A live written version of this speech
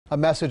A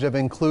message of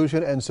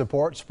inclusion and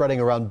support spreading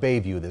around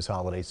Bayview this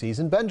holiday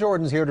season. Ben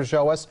Jordan's here to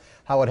show us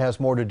how it has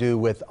more to do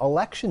with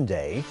Election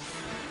Day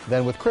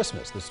than with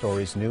Christmas. The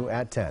story's new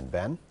at 10.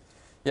 Ben?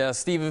 Yeah,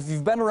 Steve, if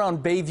you've been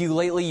around Bayview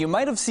lately, you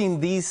might have seen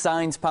these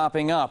signs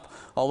popping up.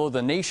 Although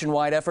the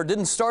nationwide effort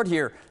didn't start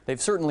here,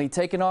 they've certainly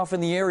taken off in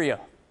the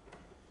area.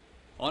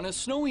 On a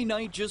snowy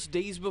night just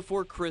days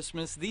before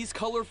Christmas, these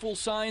colorful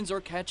signs are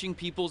catching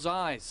people's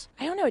eyes.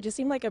 I don't know, it just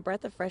seemed like a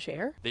breath of fresh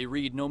air. They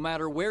read, "No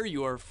matter where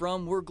you are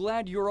from, we're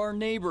glad you're our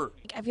neighbor."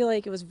 I feel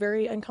like it was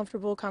very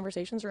uncomfortable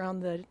conversations around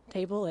the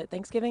table at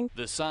Thanksgiving.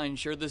 The signs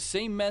share the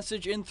same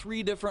message in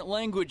 3 different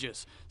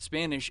languages: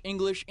 Spanish,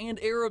 English, and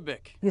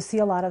Arabic. You see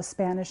a lot of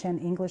Spanish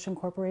and English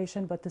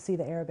incorporation, but to see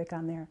the Arabic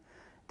on there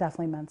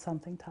definitely meant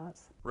something to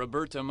us.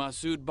 Roberta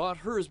Massoud bought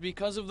hers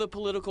because of the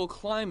political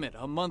climate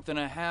a month and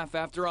a half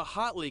after a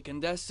hotly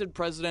contested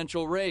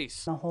presidential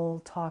race. The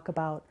whole talk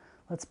about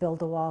let's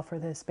build a wall for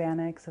the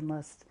Hispanics and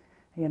let's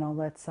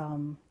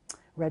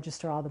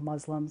register all the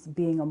Muslims.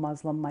 Being a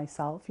Muslim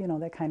myself,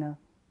 that kind of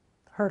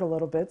hurt a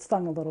little bit,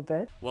 stung a little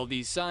bit. Well,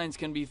 these signs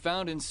can be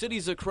found in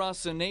cities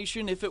across the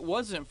nation. If it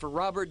wasn't for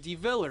Robert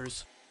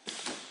DeVillers,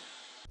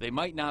 they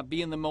might not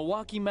be in the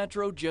Milwaukee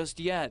metro just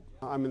yet.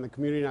 I'm in the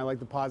community and I like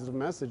the positive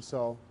message,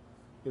 so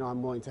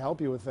I'm willing to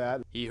help you with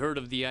that. He heard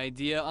of the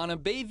idea on a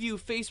Bayview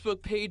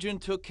Facebook page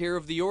and took care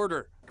of the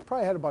order.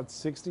 Probably had about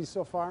 60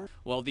 so far.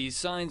 While these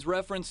signs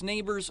reference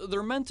neighbors,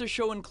 they're meant to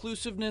show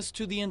inclusiveness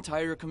to the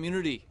entire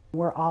community.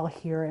 We're all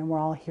here and we're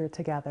all here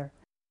together.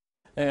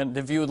 And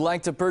if you would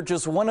like to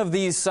purchase one of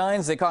these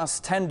signs, they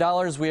cost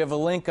 $10. We have a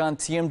link on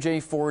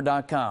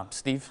tmj4.com.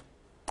 Steve?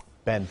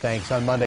 Ben, thanks. On Monday.